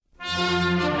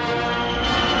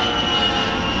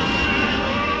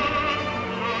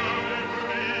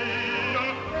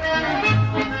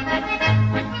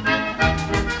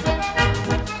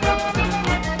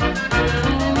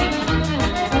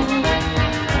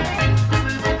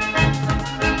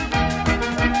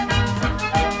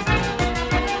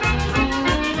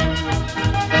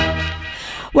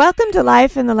Welcome to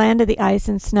Life in the Land of the Ice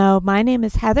and Snow. My name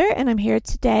is Heather, and I'm here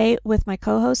today with my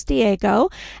co-host Diego,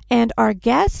 and our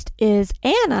guest is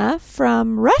Anna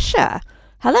from Russia.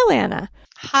 Hello, Anna.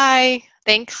 Hi,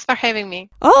 thanks for having me.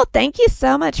 Oh, thank you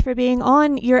so much for being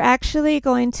on. You're actually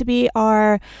going to be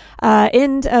our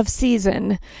end of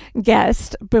season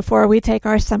guest before we take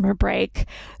our summer break.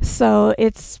 So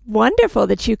it's wonderful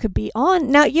that you could be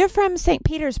on. Now, you're from St.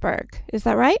 Petersburg, is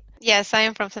that right? Yes, I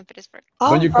am from St. Petersburg.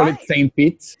 Don't you call it Saint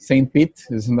Pete? Saint Pete,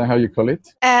 isn't that how you call it?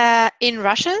 In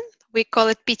Russian, we call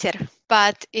it Peter,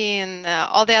 but in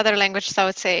all the other languages, I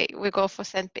would say we go for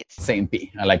St. Pete. Saint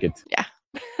Pete, I like it. Yeah.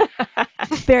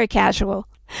 Very casual.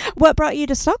 What brought you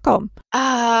to Stockholm?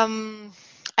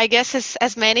 I guess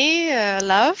as many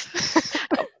love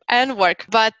and work.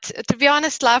 But to be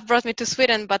honest, love brought me to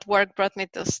Sweden, but work brought me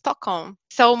to Stockholm.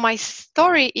 So my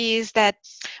story is that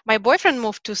my boyfriend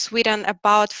moved to Sweden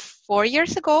about 4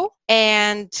 years ago,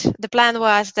 and the plan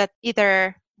was that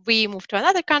either we moved to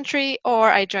another country or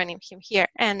I joined him here.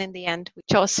 And in the end, we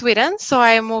chose Sweden. So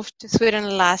I moved to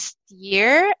Sweden last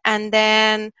year, and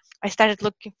then I started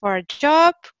looking for a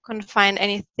job, couldn't find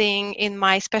anything in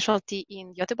my specialty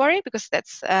in Göteborg because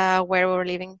that's where we were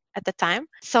living at the time.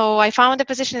 So I found a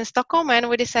position in Stockholm and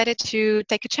we decided to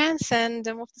take a chance and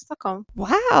move to Stockholm.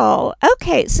 Wow.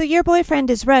 Okay, so your boyfriend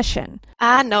is Russian.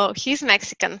 No, he's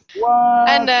Mexican. What?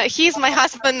 And he's my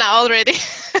husband now already.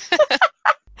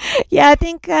 Yeah, I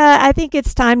think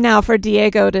it's time now for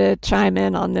Diego to chime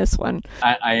in on this one.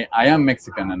 I am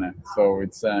Mexican, Anna. So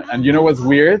it's and you know what's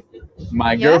weird?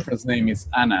 My girlfriend's name is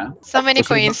Anna. So many So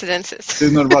coincidences.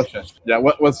 She's not Russian. Yeah.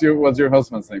 What's your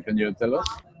husband's name? Can you tell us?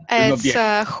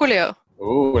 It's Julio.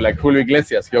 Oh, like Julio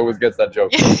Iglesias. He always gets that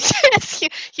joke. Yes,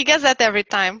 he gets that every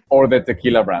time. Or the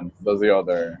tequila brand. That's the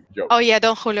other joke. Oh yeah,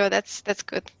 Don Julio. That's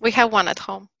good. We have one at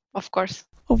home, of course.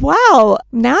 Wow.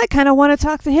 Now I kind of want to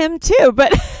talk to him too,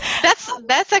 but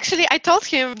That's actually, I told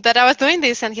him that I was doing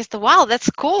this and he said, wow, that's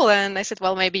cool. And I said,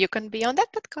 well, maybe you can be on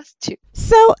that podcast too.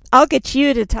 So I'll get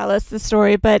you to tell us the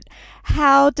story, but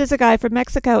how does a guy from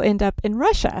Mexico end up in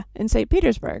Russia, in St.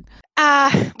 Petersburg?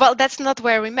 Well, that's not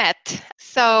where we met.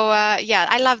 So yeah,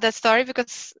 I love that story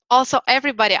because also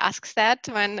everybody asks that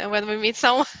when we meet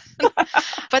someone.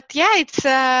 But yeah, it's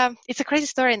a crazy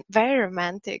story and very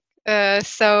romantic.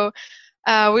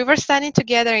 We were studying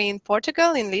together in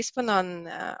Portugal, in Lisbon, on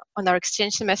our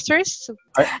exchange semesters.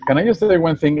 Can I just say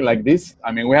one thing like this?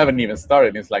 I mean, we haven't even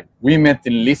started. It's like we met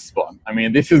in Lisbon. I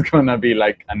mean, this is gonna be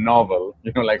like a novel.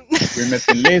 You know, like we met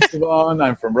in Lisbon.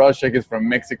 I'm from Russia. He's from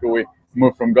Mexico. We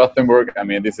moved from Gothenburg. I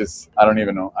mean, this is I don't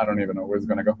even know where it's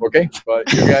gonna go. Okay,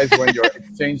 but you guys were in your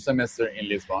exchange semester in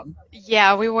Lisbon.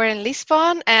 Yeah, we were in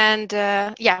Lisbon, and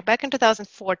back in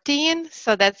 2014.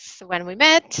 So that's when we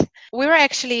met. We were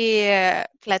actually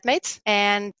flatmates,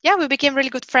 and yeah, we became really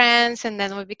good friends, and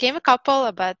then we became a couple.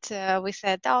 But we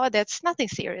said, oh, that's nothing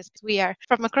serious. We are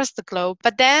from across the globe.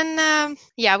 But then,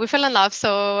 we fell in love.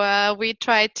 So we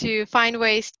tried to find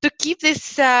ways to keep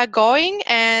this going.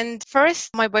 And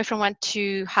first, my boyfriend wanted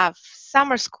to have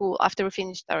summer school after we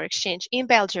finished our exchange in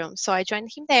Belgium. So I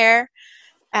joined him there.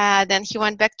 Then he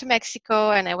went back to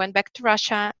Mexico and I went back to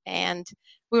Russia, and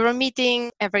we were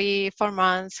meeting every 4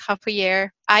 months, half a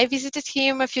year. I visited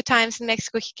him a few times in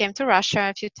Mexico. He came to Russia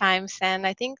a few times, and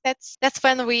I think that's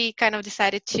when we kind of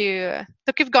decided to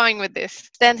keep going with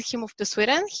this. Then he moved to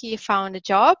Sweden. He found a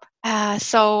job.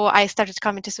 So I started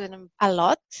coming to Sweden a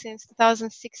lot since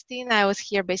 2016. I was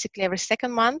here basically every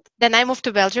second month. Then I moved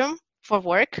to Belgium for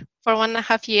work for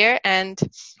 1.5 years, and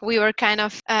we were kind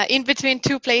of in between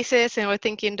two places, and we're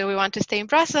thinking, do we want to stay in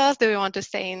Brussels? Do we want to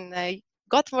stay in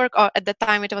Gothenburg? Or at the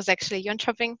time it was actually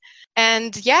Jönköping.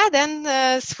 And yeah,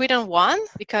 then Sweden won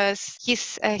because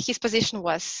his position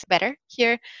was better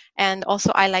here, and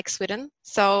also I like Sweden,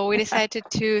 so we decided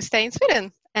to stay in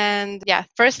Sweden. And yeah,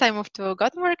 first I moved to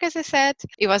Gothenburg, as I said.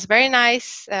 It was very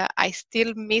nice. I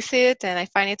still miss it and I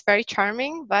find it very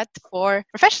charming. But for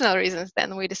professional reasons,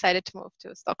 then we decided to move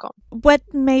to Stockholm. What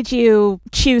made you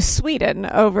choose Sweden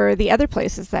over the other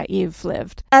places that you've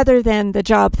lived? Other than the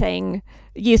job thing,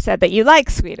 you said that you like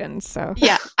Sweden, so.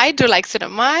 Yeah, I do like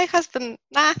Sweden. My husband,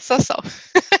 so.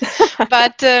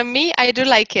 But me, I do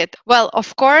like it. Well,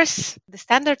 of course, the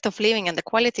standard of living and the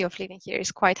quality of living here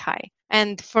is quite high.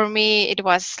 And for me, it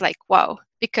was like, wow.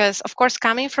 Because, of course,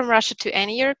 coming from Russia to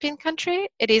any European country,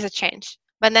 it is a change.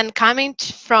 But then coming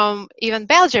from even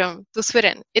Belgium to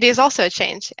Sweden, it is also a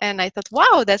change. And I thought,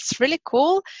 wow, that's really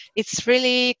cool. It's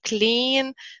really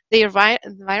clean. The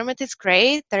environment is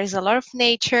great. There is a lot of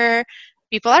nature.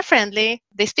 People are friendly.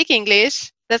 They speak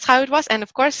English. That's how it was. And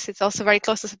of course, it's also very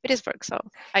close to St. Petersburg, so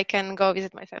I can go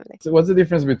visit my family. So what's the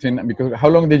difference between, because how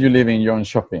long did you live in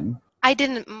Jönköping? I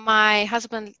didn't. My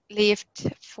husband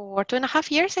lived for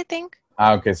 2.5 years, I think.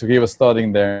 Okay, so he was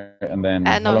studying there, and then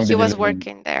how No, long he did you was live in?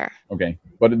 working there. Okay,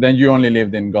 but then you only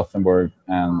lived in Gothenburg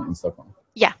and in Stockholm.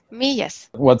 Yeah, me, yes.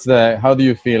 How do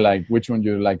you feel like, which one do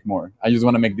you like more? I just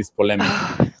want to make this polemic.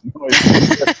 No,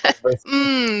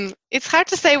 It's hard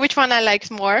to say which one I liked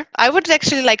more. I would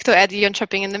actually like to add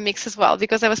Jönköping in the mix as well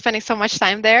because I was spending so much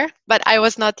time there, but I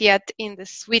was not yet in the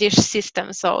Swedish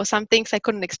system, so some things I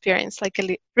couldn't experience, like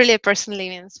really a person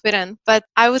living in Sweden. But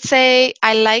I would say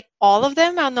I like all of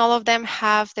them, and all of them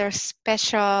have their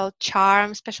special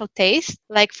charm, special taste.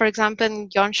 Like, for example, in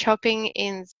Jönköping,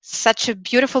 in such a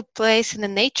beautiful place in the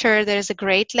nature, there's a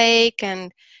great lake,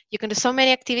 and you can do so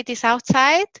many activities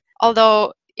outside,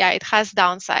 although yeah, it has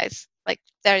downsides. Like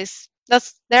there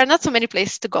are not so many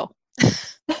places to go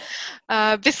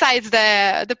besides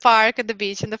the park and the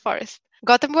beach and the forest.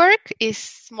 Gothenburg is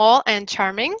small and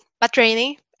charming, but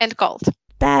rainy and cold.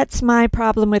 That's my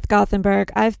problem with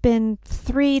Gothenburg. I've been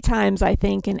 3 times, I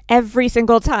think, and every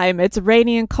single time it's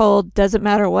rainy and cold, doesn't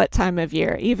matter what time of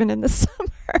year, even in the summer.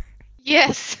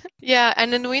 Yes, yeah,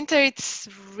 and in winter it's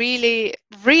really,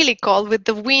 really cold with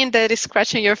the wind that is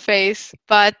scratching your face.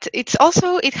 But it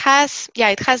has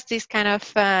this kind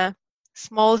of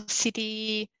small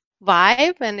city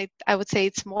vibe, and I would say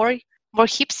it's more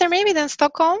hipster maybe than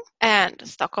Stockholm. And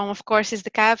Stockholm, of course, is the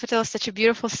capital, such a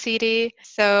beautiful city.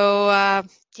 So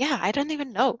yeah, I don't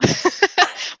even know.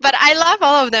 But I love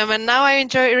all of them, and now I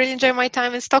really enjoy my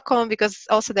time in Stockholm because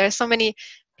also there are so many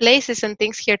places and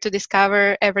things here to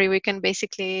discover every weekend.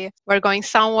 Basically, we're going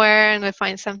somewhere and we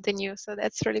find something new, so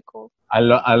that's really cool. I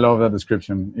love that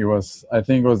description. I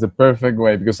think it was the perfect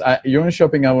way, because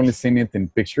Jönköping, I've only seen it in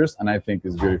pictures, and I think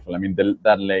it's beautiful. I mean,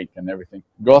 that lake and everything.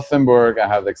 Gothenburg, I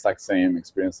have the exact same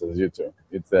experience as you two.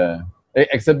 It's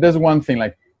except there's one thing,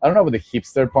 like, I don't know about the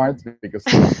hipster part, because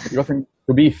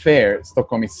to be fair,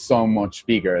 Stockholm is so much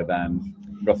bigger than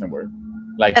Gothenburg.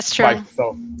 Like, that's true.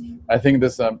 So I think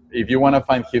this, if you want to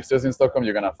find hipsters in Stockholm,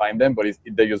 you're gonna find them, but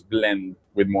they just blend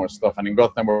with more stuff. And in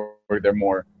Gothenburg, they're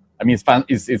more. I mean,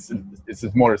 it's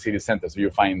a smaller city center, so you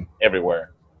find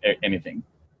everywhere anything.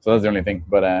 So that's the only thing.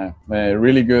 But a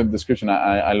really good description.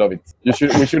 I love it.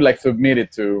 We should like submit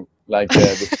it to like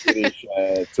the Swedish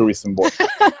tourism board.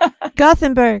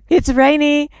 Gothenburg. It's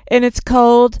rainy and it's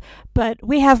cold, but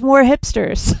we have more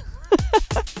hipsters.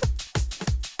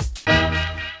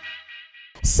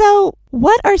 So,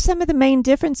 what are some of the main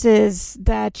differences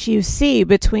that you see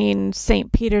between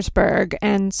St. Petersburg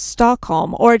and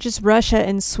Stockholm, or just Russia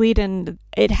and Sweden?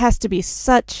 It has to be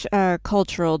such a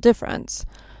cultural difference.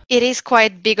 It is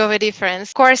quite big of a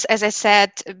difference. Of course, as I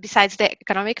said, besides the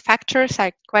economic factors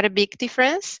are quite a big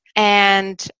difference.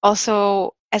 And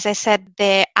also, as I said,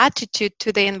 the attitude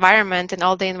to the environment and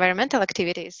all the environmental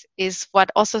activities is what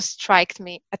also struck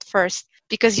me at first.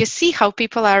 Because you see how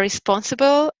people are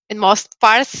responsible in most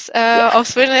parts of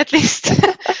Sweden, at least.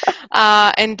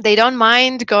 And they don't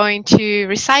mind going to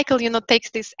recycle, takes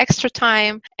this extra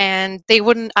time, and they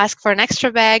wouldn't ask for an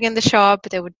extra bag in the shop.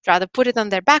 They would rather put it on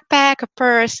their backpack, a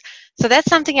purse. So that's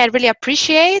something I really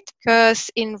appreciate,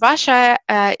 because in Russia,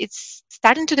 it's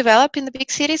starting to develop in the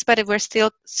big cities, but we're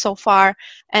still so far,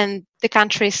 and the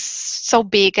country is so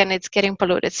big and it's getting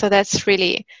polluted. So that's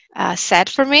really sad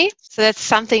for me. So that's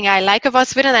something I like about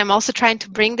Sweden. I'm also trying to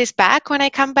bring this back when I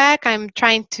come back. I'm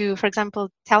trying to, for example,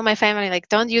 tell my family, like,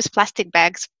 don't use plastic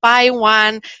bags, buy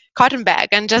one cotton bag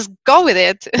and just go with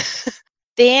it.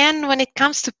 Then when it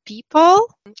comes to people,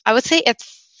 I would say at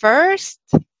first,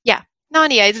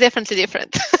 it's definitely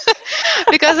different.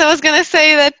 Because I was going to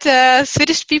say that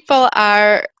Swedish people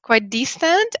are quite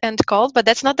distant and cold, but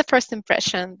that's not the first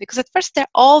impression. Because at first they're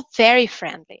all very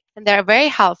friendly and they're very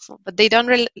helpful, but they don't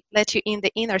really let you in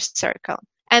the inner circle.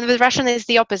 And with Russian, it's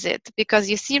the opposite. Because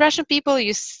you see Russian people,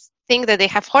 you think that they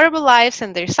have horrible lives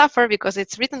and they suffer because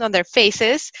it's written on their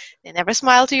faces. They never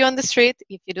smile to you on the street.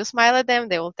 If you do smile at them,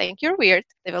 they will think you're weird.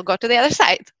 They will go to the other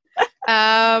side.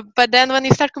 But then when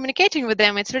you start communicating with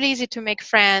them, it's really easy to make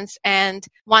friends. And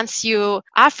once you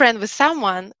are friends with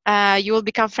someone, you will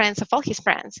become friends of all his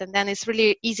friends. And then it's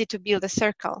really easy to build a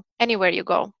circle anywhere you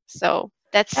go. So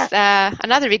that's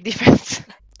another big difference.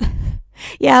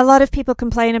 Yeah, a lot of people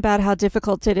complain about how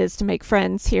difficult it is to make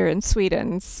friends here in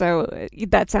Sweden. So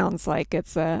that sounds like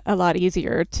it's a lot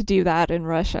easier to do that in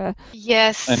Russia.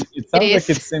 Yes, and it sounds like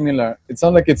it's similar. It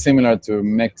sounds like it's similar to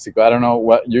Mexico. I don't know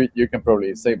what you can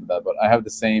probably say about that, but I have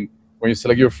the same when you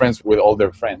select your friends with all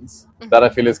their friends. That I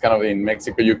feel is kind of in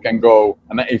Mexico. You can go,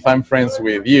 and if I'm friends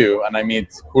with you and I meet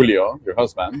Julio, your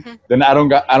husband, then I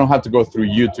don't have to go through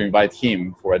you to invite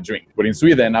him for a drink. But in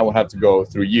Sweden, I will have to go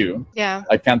through you. Yeah.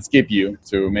 I can't skip you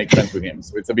to make friends with him.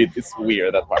 So it's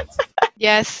weird, that part.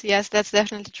 Yes, that's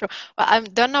definitely true. Well, I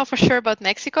don't know for sure about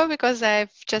Mexico because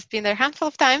I've just been there a handful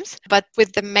of times. But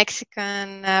with the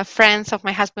Mexican friends of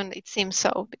my husband, it seems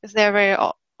so because they're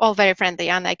all very friendly,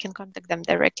 and I can contact them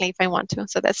directly if I want to.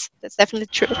 So that's definitely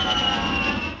true.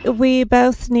 We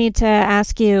both need to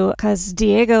ask you, because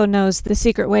Diego knows the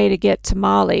secret way to get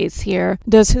tamales here.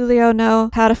 Does Julio know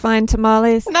how to find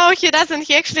tamales? No, he doesn't.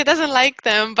 He actually doesn't like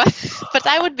them, but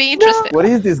I would be interested. What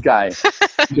is this guy?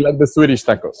 You like the Swedish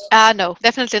tacos? No,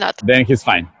 definitely not. Then he's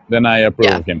fine. Then I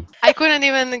approve of him. I couldn't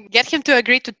even get him to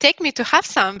agree to take me to have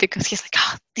some because he's like,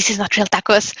 oh, this is not real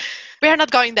tacos. We are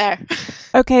not going there.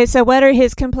 Okay, so what are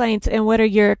his complaints and what are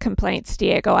your complaints,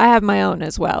 Diego? I have my own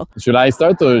as well. Should I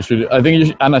start or I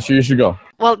think Anna, you should go.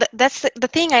 Well, that's the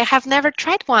thing. I have never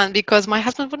tried one because my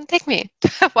husband wouldn't take me to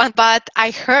have one. But I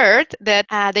heard that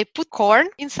they put corn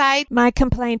inside. My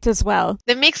complaint as well.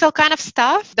 They mix all kind of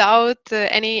stuff without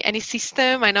any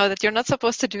system. I know that you're not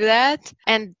supposed to do that.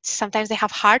 And sometimes they have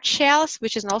hard shells,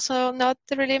 which is also not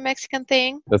really a Mexican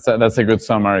thing. That's a good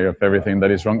summary of everything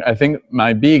that is wrong. I think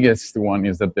my biggest one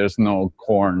is that there's no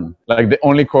corn. Like the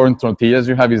only corn tortillas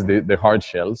you have is the hard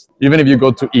shells. Even if you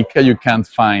go to ICA, you can't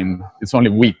find, it's only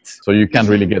wheat. So you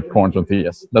can't really get corn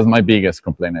tortillas. That's my biggest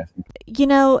complaint, I think. You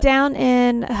know, down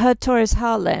in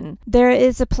Hötorgshallen, there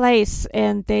is a place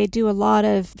and they do a lot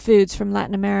of foods from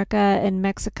Latin America and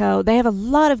Mexico. They have a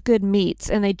lot of good meats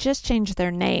and they just changed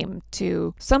their name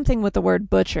to something with the word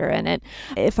butcher in it.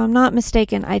 If I'm not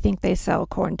mistaken, I think they sell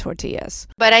corn tortillas.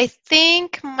 But I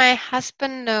think my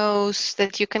husband knows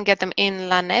that you can get them in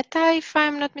La Neta, if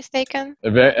I'm not mistaken.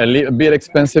 A bit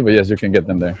expensive, but yes, you can get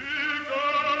them there.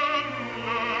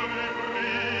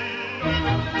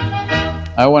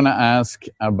 I want to ask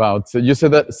about, you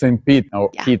said that St. Pete, or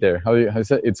Peter, how you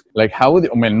say it's like, how would you,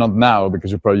 well, not now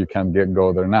because you probably can't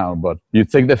go there now, but you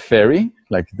take the ferry,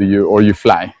 like or you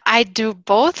fly? I do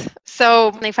both.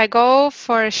 So if I go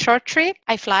for a short trip,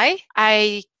 I fly.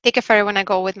 I take a ferry when I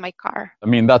go with my car. I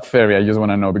mean, that ferry, I just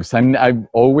want to know because I've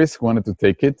always wanted to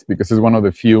take it because it's one of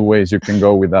the few ways you can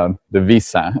go without the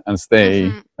visa and stay,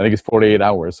 I think it's 48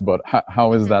 hours. But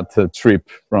how is that trip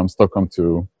from Stockholm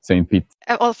to St. Pete?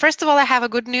 Well, first of all, I have a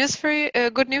good news for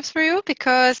you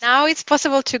because now it's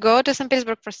possible to go to St.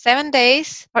 Petersburg for 7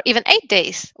 days or even 8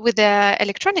 days with the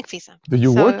electronic visa. Do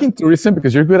you work in tourism?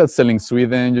 Because you're good at selling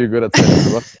Sweden, you're good at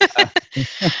selling Russia.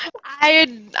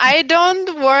 I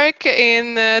don't work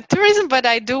in tourism, but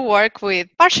I do work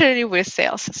partially with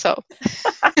sales. So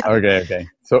Okay.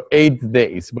 So 8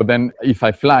 days, but then if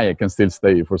I fly, I can still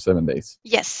stay for 7 days.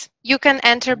 Yes, you can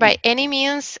enter by any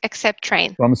means except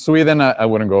train. From Sweden, I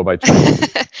wouldn't go by train.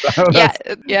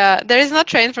 Yeah. There is no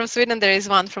train from Sweden. There is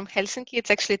one from Helsinki.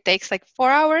 It actually takes like 4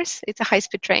 hours. It's a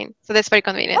high-speed train, so that's very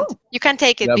convenient. Oh. You can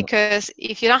take it because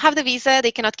if you don't have the visa,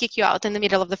 they cannot kick you out in the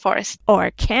middle of the forest.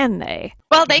 Or can they?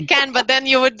 Well, they can, but then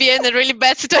you would be in a really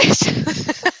bad situation.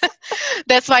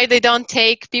 That's why they don't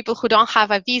take people who don't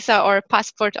have a visa or a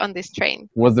passport on this train.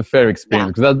 What's the fair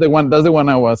experience? Because that's the one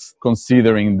I was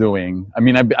considering doing. I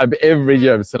mean, every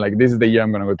year I've said like, this is the year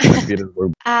I'm going to go to St.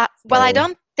 Petersburg. Well, I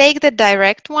don't take the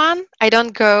direct one. I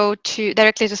don't go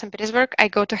directly to St. Petersburg. I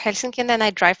go to Helsinki and then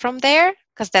I drive from there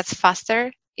because that's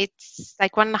faster. It's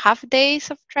like 1.5 days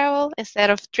of travel instead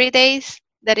of 3 days.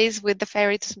 That is with the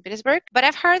ferry to St. Petersburg. But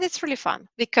I've heard it's really fun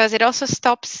because it also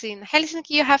stops in Helsinki.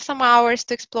 You have some hours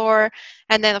to explore.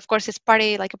 And then, of course, it's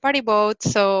like a party boat.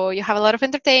 So you have a lot of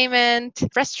entertainment,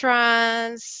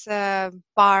 restaurants,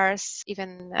 bars,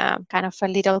 even kind of a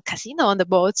little casino on the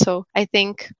boat. So I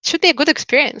think it should be a good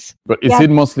experience. But is it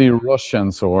mostly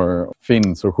Russians or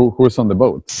Finns or who's on the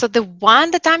boat? So the one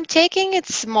that I'm taking,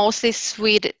 it's mostly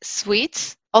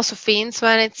Swedes. Also Finns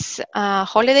when it's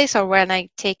holidays or when I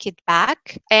take it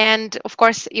back. And of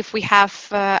course, if we have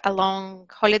a long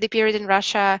holiday period in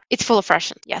Russia, it's full of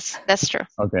Russian. Yes, that's true.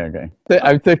 Okay.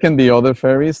 I've taken the other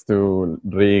ferries to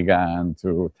Riga and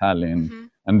to Tallinn. Mm-hmm.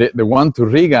 And the one to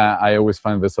Riga, I always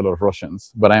find there's a lot of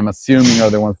Russians. But I'm assuming are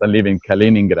the ones that live in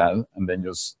Kaliningrad and then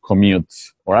just commute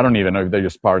or I don't even know if they're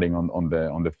just partying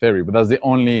on the ferry. But that's the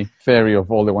only ferry of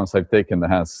all the ones I've taken that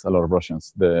has a lot of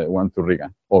Russians. The one to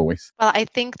Riga, always. Well, I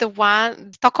think the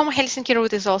one Stockholm-Helsinki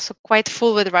route is also quite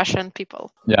full with Russian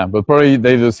people. Yeah, but probably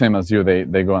they do the same as you.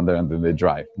 They go on there and then they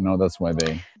drive. That's why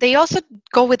they... They also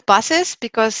go with buses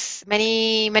because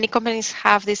many companies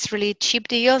have these really cheap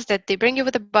deals that they bring you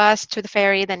with a bus to the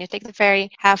ferry, then you take the ferry,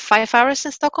 have 5 hours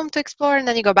in Stockholm to explore, and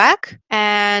then you go back.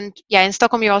 And yeah, in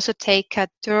Stockholm you also take a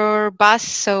tour bus,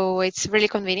 so it's really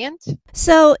convenient.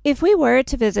 So if we were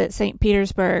to visit St.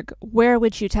 Petersburg, where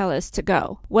would you tell us to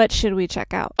go? What should we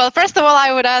check out? Well, first of all,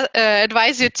 I would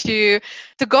advise you to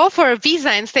go for a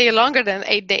visa and stay longer than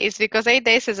 8 days, because 8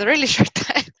 days is a really short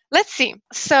time. Let's see.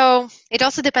 So it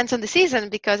also depends on the season,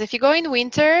 because if you go in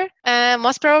winter,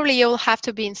 most probably you'll have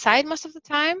to be inside most of the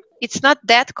time. It's not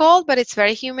that cold, but it's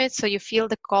very humid, so you feel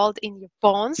the cold in your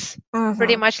bones,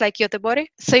 pretty much like Göteborg.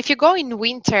 So if you go in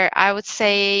winter, I would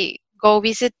say go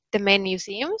visit the main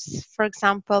museums. For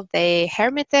example, the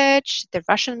Hermitage, the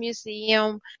Russian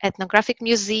Museum, Ethnographic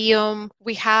Museum.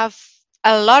 We have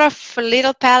a lot of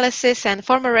little palaces and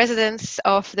former residents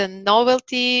of the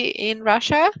nobility in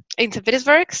Russia, in St.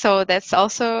 Petersburg. So these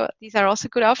are also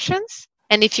good options.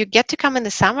 And if you get to come in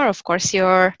the summer, of course,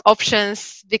 your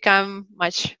options become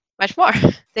much more.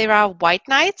 There are white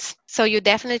nights, so you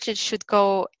definitely should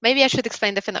go. Maybe I should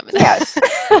explain the phenomenon. Yes.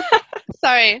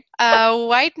 Sorry.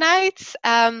 White nights.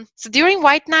 So during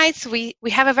white nights, we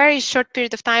have a very short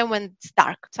period of time when it's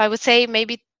dark. So I would say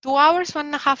maybe 2 hours,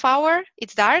 1.5 hours,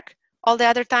 it's dark. All the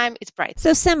other time, it's bright.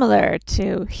 So similar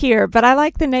to here, but I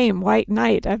like the name White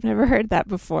Night. I've never heard that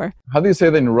before. How do you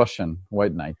say that in Russian,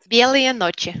 white night? Белые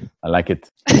ночи. I like it.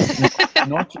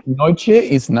 Noche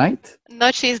is night?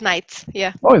 Noche is night,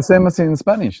 yeah. Oh, it's same as in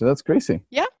Spanish. That's crazy.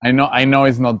 Yeah. I know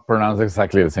it's not pronounced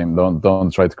exactly the same.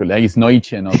 Don't try to call it. It's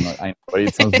noche, not. But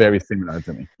it sounds very similar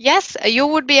to me. Yes, you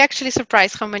would be actually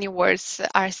surprised how many words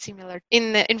are similar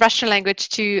in Russian language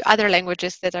to other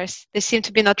languages they seem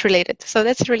to be not related. So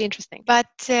that's really interesting. But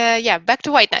back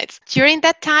to white nights. During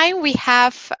that time, we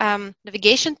have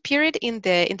navigation period in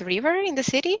the river in the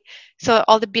city. So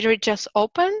all the bridges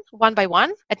open one by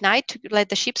one at night to let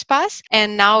the ships pass.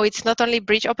 And now it's not only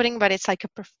bridge opening, but it's like a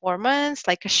performance,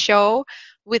 like a show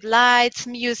with lights,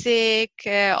 music,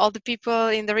 all the people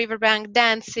in the riverbank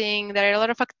dancing. There are a lot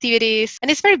of activities,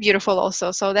 and it's very beautiful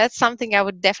also. So that's something I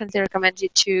would definitely recommend you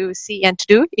to see and to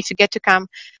do if you get to come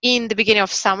in the beginning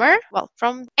of summer. Well,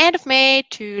 from end of May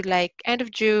to like end of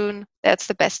June, that's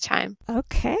the best time.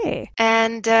 Okay.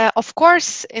 And of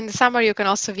course, in the summer, you can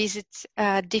also visit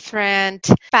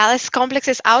different palace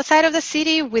complexes outside of the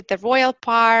city with the royal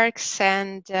parks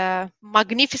and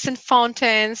magnificent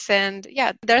fountains. And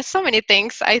yeah, there are so many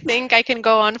things. I think I can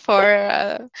go on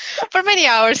for many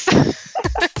hours.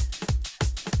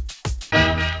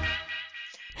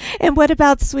 And what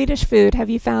about Swedish food? Have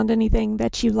you found anything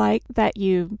that you like that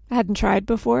you hadn't tried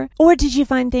before? Or did you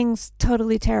find things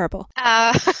totally terrible?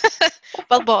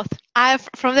 Well, both.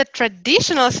 From the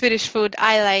traditional Swedish food,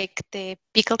 I like the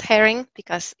pickled herring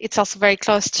because it's also very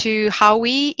close to how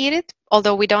we eat it.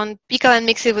 Although we don't pickle and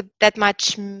mix it with that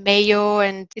much mayo,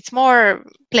 and it's more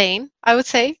plain, I would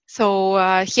say. So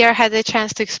here I had the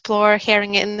chance to explore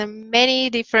herring in many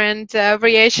different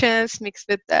variations, mixed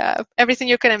with everything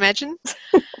you can imagine.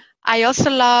 I also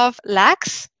love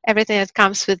lax, everything that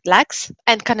comes with lax,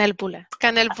 and kanelbulle.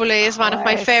 Kanelbulle is one of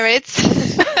my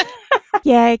favorites.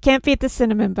 Yeah, I can't beat the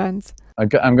cinnamon buns.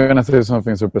 I'm going to say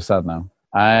something super sad now.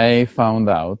 I found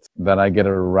out that I get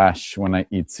a rash when I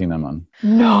eat cinnamon.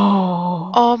 No.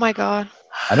 Oh my God.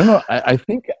 I don't know.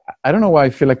 I don't know why I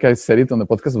feel like I said it on the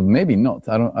podcast, but maybe not.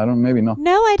 Maybe not.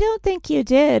 No, I don't think you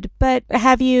did. But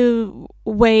have you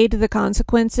weighed the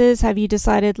consequences? Have you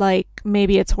decided like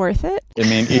maybe it's worth it? I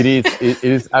mean, it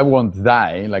is. I won't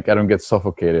die. Like I don't get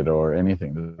suffocated or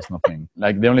anything. There's nothing.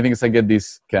 Like the only thing is I get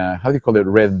these, how do you call it?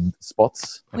 Red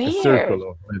spots. Like a circle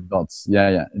of red dots.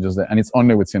 Yeah. And it's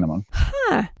only with cinnamon.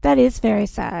 Huh. That is very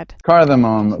sad.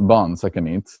 Cardamom buns I can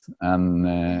eat.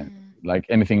 And like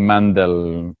anything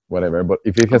mandel, whatever. But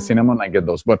if it has cinnamon, I get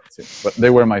those. But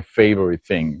they were my favorite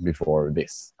thing before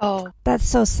this. Oh, that's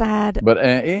so sad. But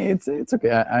it's okay.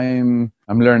 I'm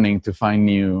learning to find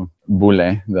new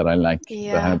bulle that I like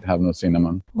that have no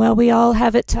cinnamon. Well, we all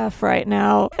have it tough right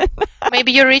now.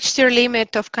 Maybe you reached your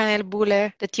limit of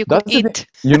kanelbulle that you could eat.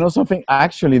 You know something?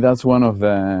 Actually, that's one of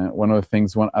the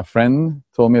things. A friend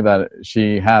told me that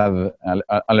she had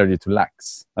allergy to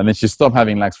lax, and then she stopped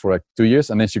having lax for like 2 years,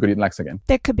 and then she could eat lax again.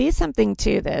 There could be something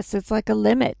to this. It's like a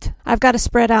limit. I've got to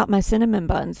spread out my cinnamon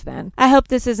buns then. I hope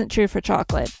this isn't true for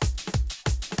chocolate.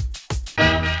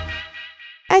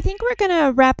 I I think we're going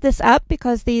to wrap this up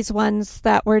because these ones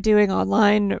that we're doing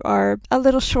online are a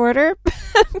little shorter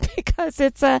because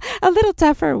it's a little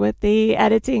tougher with the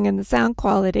editing and the sound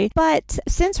quality. But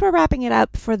since we're wrapping it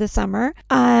up for the summer,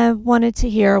 I wanted to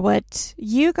hear what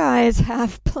you guys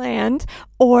have planned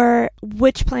or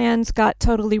which plans got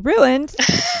totally ruined.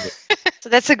 So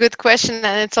that's a good question,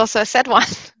 and it's also a sad one.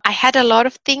 I had a lot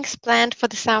of things planned for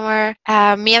the summer.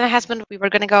 Me and my husband, we were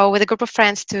going to go with a group of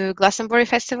friends to Glastonbury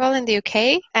Festival in the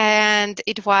UK, and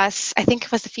I think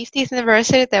it was the 50th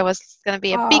anniversary. That was going to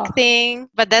be a big thing,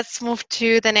 but that's moved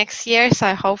to the next year, so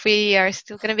I hope we are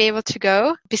still going to be able to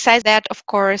go. Besides that, of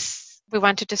course, we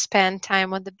wanted to spend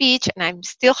time on the beach, and I'm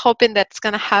still hoping that's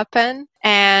going to happen.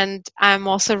 And I'm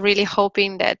also really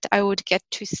hoping that I would get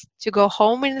to go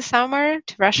home in the summer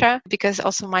to Russia, because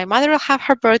also my mother will have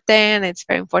her birthday, and it's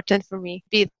very important for me to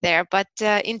be there. But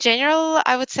in general,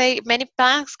 I would say many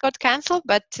plans got canceled,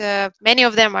 but many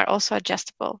of them are also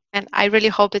adjustable. And I really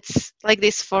hope it's like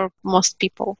this for most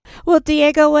people. Well,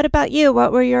 Diego, what about you?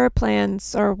 What were your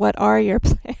plans, or what are your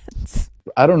plans?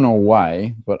 I don't know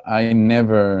why, but I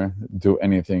never do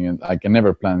anything, and I can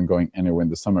never plan going anywhere in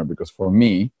the summer, because for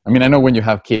me, I mean, I know when you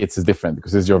have kids it's different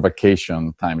because it's your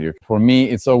vacation time. For me,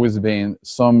 it's always been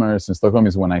summers in Stockholm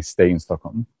is when I stay in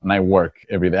Stockholm and I work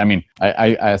every day. I mean,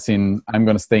 I'm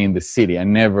going to stay in the city. I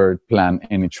never plan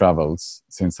any travels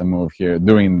since I moved here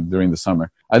during the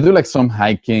summer. I do like some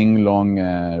hiking, long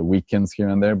weekends here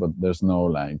and there, but there's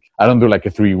no I don't do like a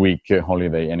 3-week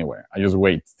holiday anywhere. I just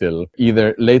wait till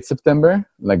either late September,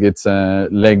 like it's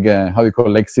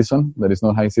leg season, that is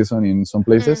not high season in some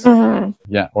places. Mm-hmm.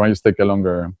 Yeah, or I just take a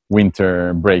longer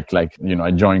winter break,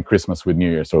 I join Christmas with New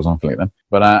Year's or something like that.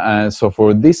 But so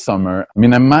for this summer, I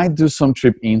mean, I might do some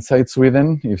trip inside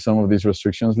Sweden if some of these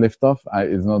restrictions lift off.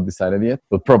 It's not decided yet,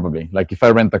 but probably. Like if I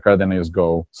rent a car, then I just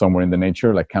go somewhere in the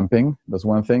nature, like camping. That's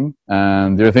one thing.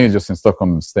 And the other thing is just in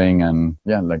Stockholm, staying and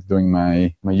doing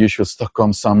my usual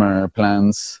Stockholm summer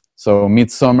plans. So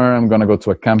midsummer, I'm going to go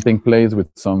to a camping place with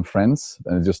some friends,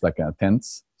 and it's just like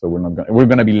tents. So we're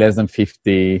gonna be less than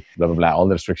 50, blah, blah, blah, all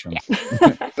the restrictions.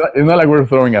 Yeah. It's not like we're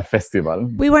throwing a festival.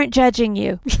 We weren't judging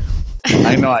you.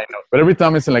 I know. But every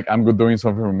time it's like I'm doing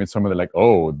something for midsummer, they're like,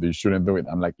 oh, you shouldn't do it.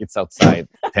 I'm like, it's outside,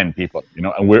 10 people,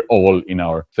 and we're all in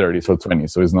our 30s or 20s.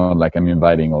 So it's not like I'm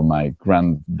inviting all my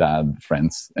granddad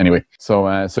friends. Anyway, so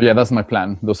yeah, that's my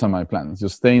plan. Those are my plans.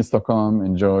 Just stay in Stockholm,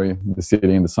 enjoy the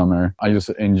city in the summer. I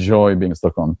just enjoy being in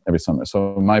Stockholm every summer.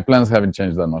 So my plans haven't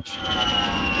changed that much.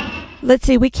 Let's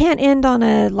see, we can't end on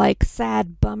a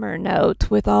sad bummer note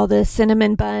with all the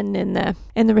cinnamon bun and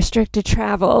the restricted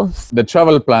travel. The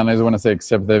travel plan, I just want to say,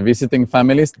 except the visiting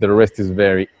families, the rest is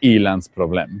very Ilan's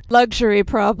problem. Luxury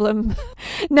problem.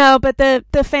 No, but the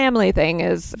family thing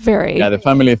is very... Yeah, the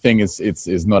family thing is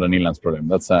not an Ilan's problem.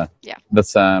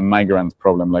 That's a migrant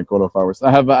problem, like all of ours. I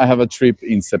have a trip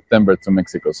in September to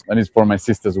Mexico, and it's for my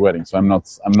sister's wedding, so I'm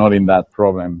not in that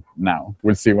problem now.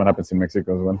 We'll see what happens in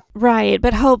Mexico as well. Right,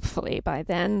 but hopefully by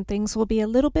then things will be a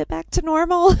little bit back to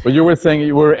normal. But you were saying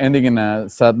you were ending in a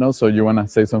sad note, so you want to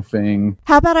say something?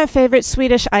 How about our favorite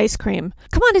Swedish ice cream?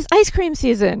 Come on, it's ice cream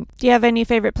season. Do you have any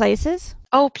favorite places?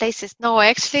 Oh, places. No,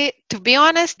 actually, to be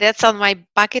honest, that's on my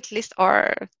bucket list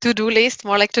or to-do list,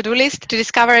 more like to-do list, to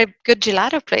discover a good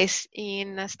gelato place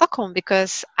in Stockholm,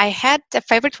 because I had a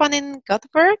favorite one in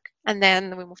Gothenburg, and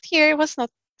then we moved here. It was not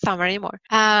summer anymore.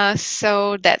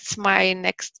 So that's my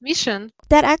next mission.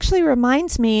 That actually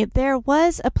reminds me, there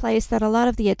was a place that a lot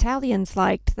of the Italians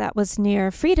liked that was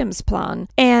near Fridhemsplan,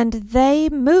 and they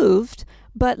moved.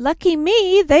 But lucky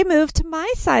me, they moved to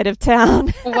my side of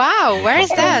town. Wow, where is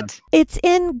that? It's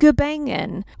in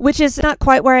Gubengen, which is not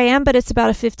quite where I am, but it's about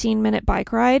a 15-minute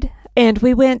bike ride. And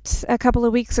we went a couple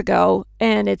of weeks ago,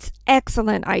 and it's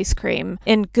excellent ice cream.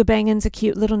 And Gubengen's a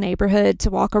cute little neighborhood to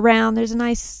walk around. There's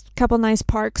a couple nice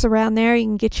parks around there. You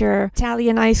can get your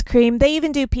Italian ice cream. They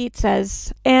even do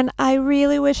pizzas. And I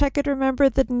really wish I could remember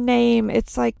the name.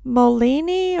 It's like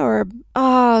Molini or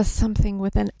something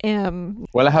with an M.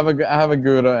 Well, I have a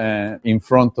good in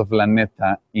front of La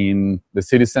Neta in the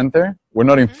city center. We're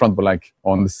not in front, but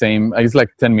on the same, it's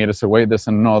 10 meters away. There's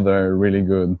another really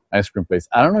good ice cream place.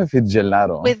 I don't know if it's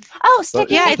gelato.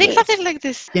 Sticky. Yeah, I think something like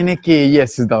this. Sticky.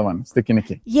 Yes, it's that one.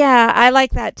 Sticky. Yeah, I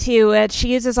like that too. She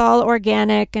uses all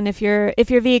organic, and if you're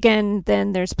vegan,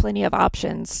 then there's plenty of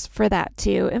options for that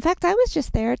too. In fact, I was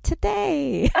just there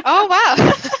today. Oh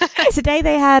wow! Today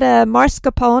they had a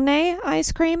mascarpone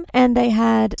ice cream, and they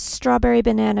had strawberry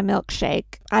banana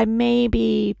milkshake. I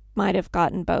might have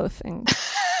gotten both. And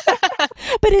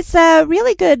But it's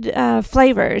really good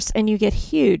flavors, and you get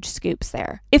huge scoops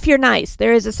there. If you're nice,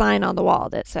 there is a sign on the wall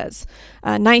that says,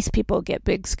 nice people get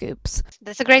big scoops.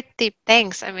 That's a great tip.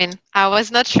 Thanks. I mean, I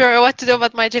was not sure what to do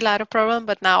about my gelato problem,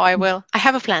 but now I will. I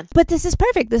have a plan. But this is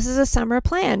perfect. This is a summer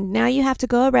plan. Now you have to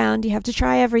go around, you have to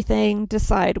try everything,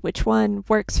 decide which one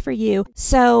works for you.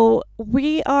 So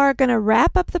we are going to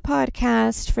wrap up the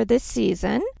podcast for this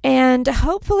season, and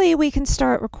hopefully we can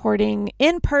start recording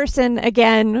in person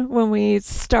again when we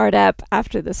start up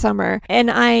after the summer. And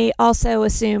I also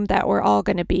assume that we're all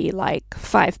going to be like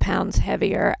 5 pounds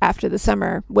heavier after the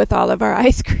summer with all of our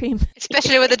ice cream.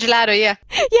 Especially with the gelato, yeah.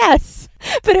 Yes.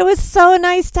 But it was so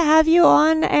nice to have you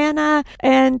on, Anna,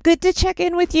 and good to check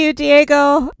in with you,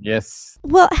 Diego. Yes.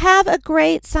 Well, have a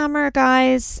great summer,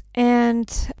 guys, and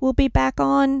we'll be back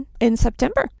on in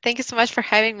September. Thank you so much for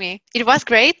having me. It was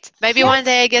great. Maybe one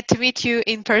day I get to meet you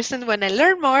in person when I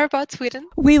learn more about Sweden.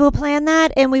 We will plan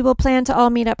that, and we will plan to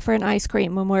all meet up for an ice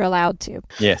cream when we're allowed to.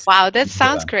 Yes. Wow, that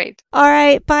sounds great. All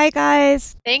right. Bye,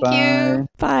 guys. Thank Bye. you.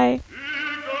 Bye.